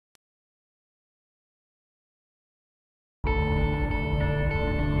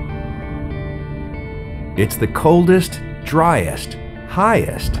It's the coldest, driest,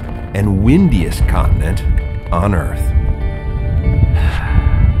 highest, and windiest continent on Earth.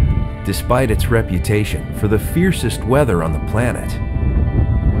 Despite its reputation for the fiercest weather on the planet,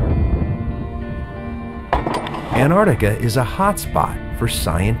 Antarctica is a hotspot for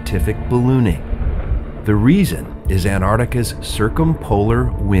scientific ballooning. The reason is Antarctica's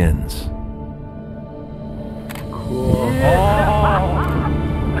circumpolar winds. Cool. Oh.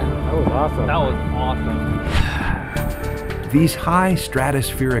 That was awesome. That was awesome. These high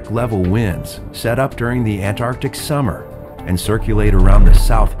stratospheric level winds set up during the Antarctic summer and circulate around the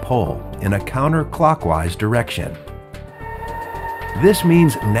South Pole in a counterclockwise direction. This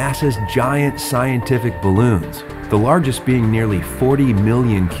means NASA's giant scientific balloons, the largest being nearly 40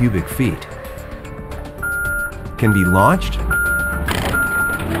 million cubic feet, can be launched,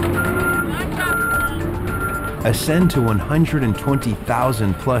 ascend to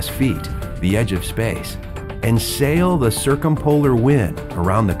 120,000 plus feet, the edge of space, and sail the circumpolar wind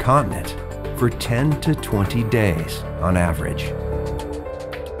around the continent for 10 to 20 days on average.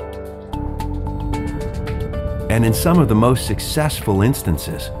 And in some of the most successful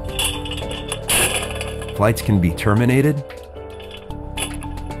instances, flights can be terminated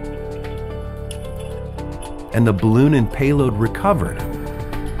and the balloon and payload recovered,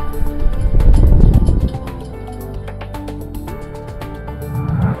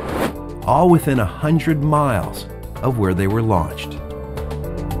 all within 100 miles of where they were launched.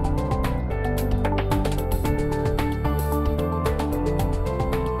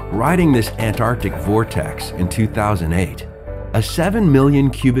 Riding this Antarctic vortex in 2008, a 7 million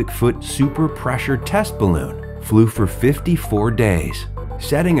cubic foot super pressure test balloon flew for 54 days,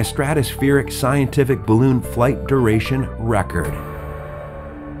 setting a stratospheric scientific balloon flight duration record.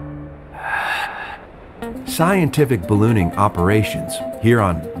 Scientific ballooning operations here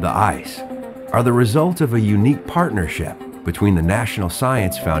on the ice are the result of a unique partnership between the National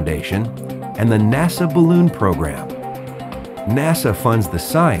Science Foundation and the NASA Balloon Program. NASA funds the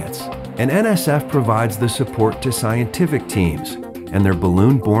science, and NSF provides the support to scientific teams and their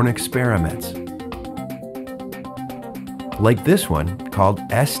balloon-borne experiments. Like this one called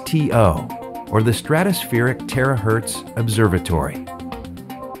STO, or the Stratospheric Terahertz Observatory.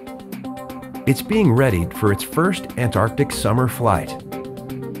 It's being readied for its first Antarctic summer flight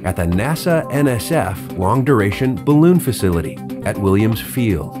at the NASA NSF Long Duration Balloon Facility at Williams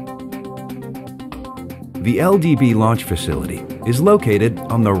Field. The LDB launch facility is located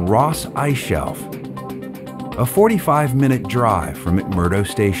on the Ross Ice Shelf, a 45-minute drive from McMurdo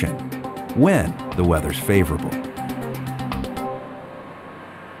Station, when the weather's favorable.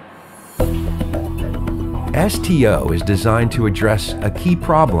 STO is designed to address a key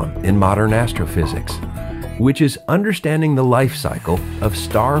problem in modern astrophysics, which is understanding the life cycle of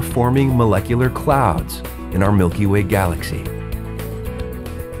star-forming molecular clouds in our Milky Way galaxy.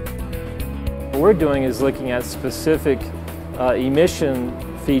 What we're doing is looking at specific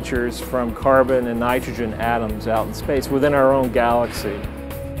emission features from carbon and nitrogen atoms out in space within our own galaxy.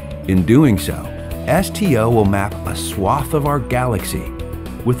 In doing so, STO will map a swath of our galaxy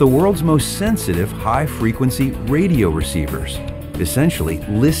with the world's most sensitive high-frequency radio receivers, essentially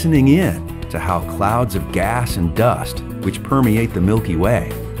listening in to how clouds of gas and dust, which permeate the Milky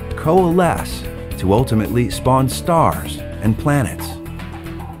Way, coalesce to ultimately spawn stars and planets.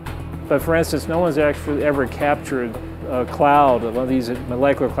 But for instance, no one's actually ever captured a cloud, one of these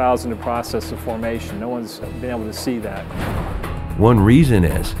molecular clouds in the process of formation. No one's been able to see that. One reason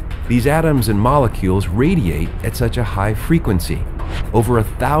is these atoms and molecules radiate at such a high frequency, over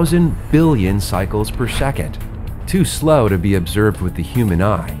 1,000 billion cycles per second. Too slow to be observed with the human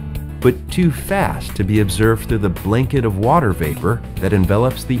eye, but too fast to be observed through the blanket of water vapor that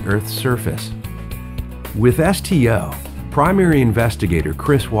envelops the Earth's surface. With STO, primary investigator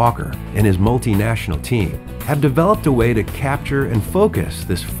Chris Walker and his multinational team have developed a way to capture and focus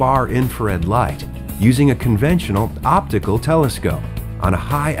this far infrared light using a conventional optical telescope on a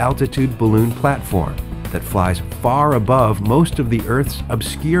high-altitude balloon platform that flies far above most of the Earth's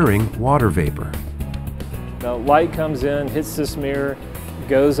obscuring water vapor. Now, light comes in, hits this mirror,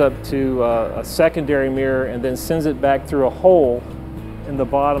 goes up to a secondary mirror, and then sends it back through a hole in the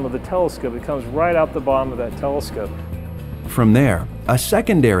bottom of the telescope. It comes right out the bottom of that telescope. From there, a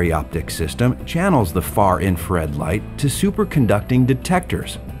secondary optic system channels the far infrared light to superconducting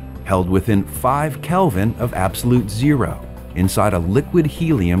detectors held within 5 Kelvin of absolute zero inside a liquid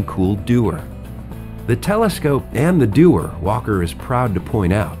helium-cooled dewar. The telescope and the dewar, Walker is proud to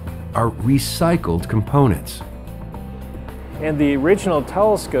point out, are recycled components. And the original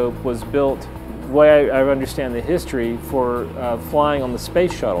telescope was built, the way I understand the history, for flying on the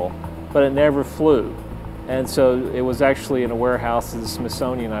space shuttle, but it never flew. And so it was actually in a warehouse at the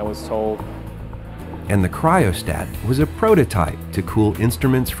Smithsonian, I was told. And the cryostat was a prototype to cool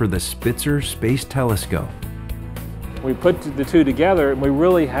instruments for the Spitzer Space Telescope. We put the two together and we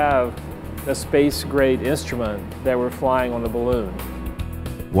really have a space-grade instrument that we're flying on the balloon.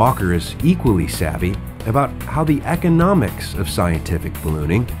 Walker is equally savvy about how the economics of scientific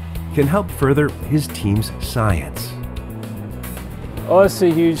ballooning can help further his team's science. Oh, it's a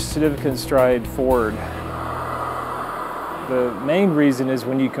huge significant stride forward. The main reason is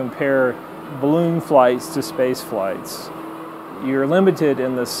when you compare balloon flights to space flights, you're limited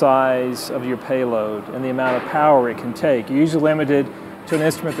in the size of your payload and the amount of power it can take. You're usually limited to an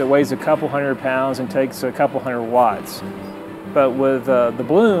instrument that weighs a couple hundred pounds and takes a couple hundred watts. But with the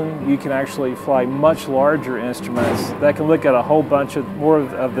balloon, you can actually fly much larger instruments that can look at a whole bunch of more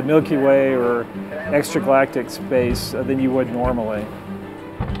of the Milky Way or extragalactic space than you would normally.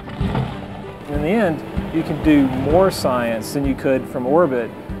 In the end, you can do more science than you could from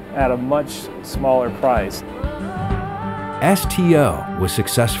orbit at a much smaller price. STO was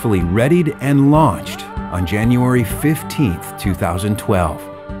successfully readied and launched on January 15, 2012.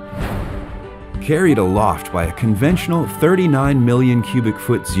 Carried aloft by a conventional 39 million cubic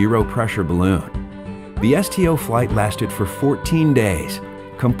foot zero pressure balloon, the STO flight lasted for 14 days,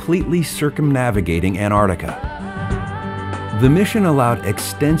 completely circumnavigating Antarctica. The mission allowed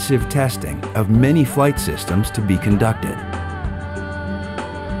extensive testing of many flight systems to be conducted.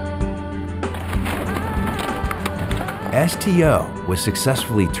 STO was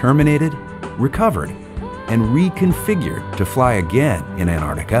successfully terminated, recovered, and reconfigured to fly again in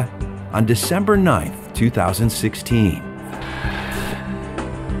Antarctica on December 9, 2016.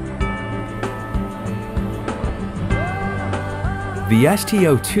 The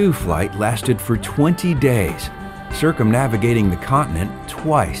STO-2 flight lasted for 20 days, circumnavigating the continent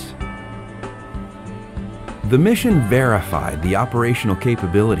twice. The mission verified the operational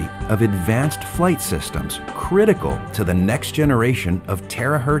capability of advanced flight systems critical to the next generation of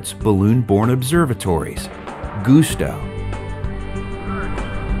terahertz balloon-borne observatories, GUSTO.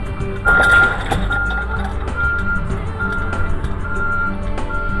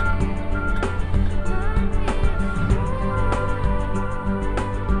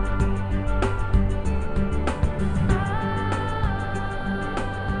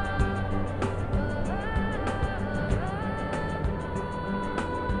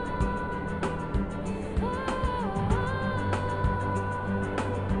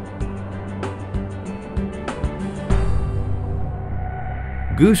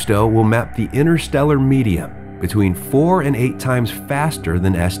 GUSTO will map the interstellar medium between 4 and 8 times faster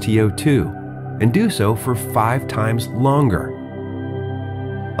than STO-2 and do so for 5 times longer,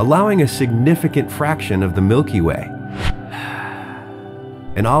 allowing a significant fraction of the Milky Way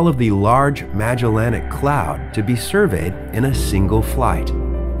and all of the Large Magellanic Cloud to be surveyed in a single flight.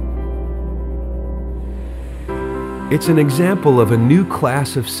 It's an example of a new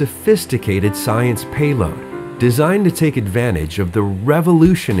class of sophisticated science payload designed to take advantage of the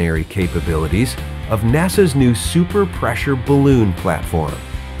revolutionary capabilities of NASA's new super pressure balloon platform,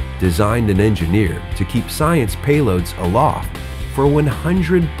 designed and engineered to keep science payloads aloft for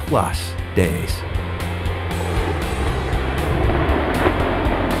 100+ days.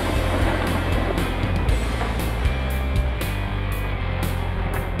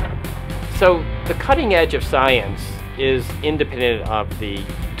 So the cutting edge of science is independent of the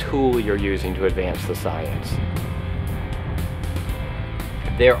tool you're using to advance the science.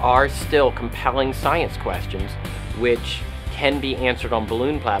 There are still compelling science questions which can be answered on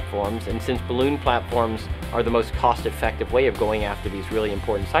balloon platforms, and since balloon platforms are the most cost-effective way of going after these really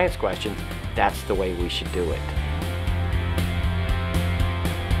important science questions, that's the way we should do it.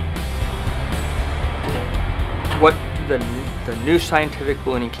 What the new scientific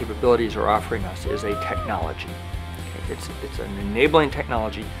ballooning capabilities are offering us is a technology. It's an enabling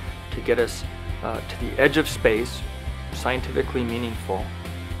technology to get us to the edge of space, scientifically meaningful,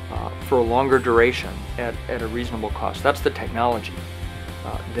 for a longer duration at a reasonable cost. That's the technology.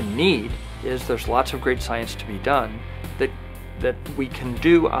 The need is there's lots of great science to be done that we can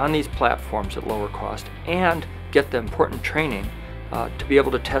do on these platforms at lower cost and get the important training to be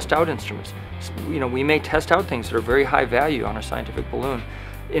able to test out instruments. You know, we may test out things that are very high value on a scientific balloon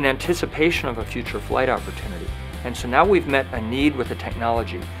in anticipation of a future flight opportunity. And so now we've met a need with the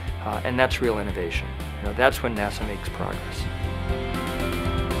technology, and that's real innovation. You know, that's when NASA makes progress.